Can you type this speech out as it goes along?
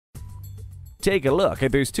Take a look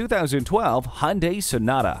at this 2012 Hyundai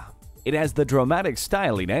Sonata. It has the dramatic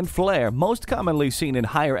styling and flair most commonly seen in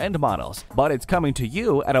higher-end models, but it's coming to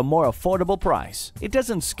you at a more affordable price. It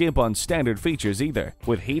doesn't skimp on standard features either,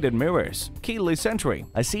 with heated mirrors, keyless entry,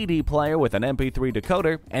 a CD player with an MP3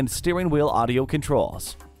 decoder, and steering wheel audio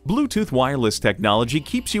controls. Bluetooth wireless technology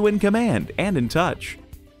keeps you in command and in touch.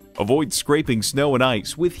 Avoid scraping snow and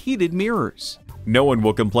ice with heated mirrors. No one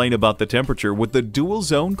will complain about the temperature with the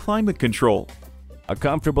dual-zone climate control. A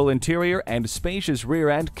comfortable interior and spacious rear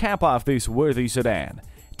end cap off this worthy sedan.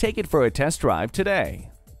 Take it for a test drive today.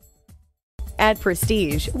 At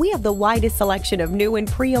Prestige, we have the widest selection of new and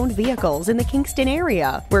pre-owned vehicles in the Kingston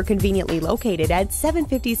area. We're conveniently located at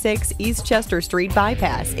 756 East Chester Street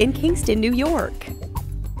Bypass in Kingston, New York.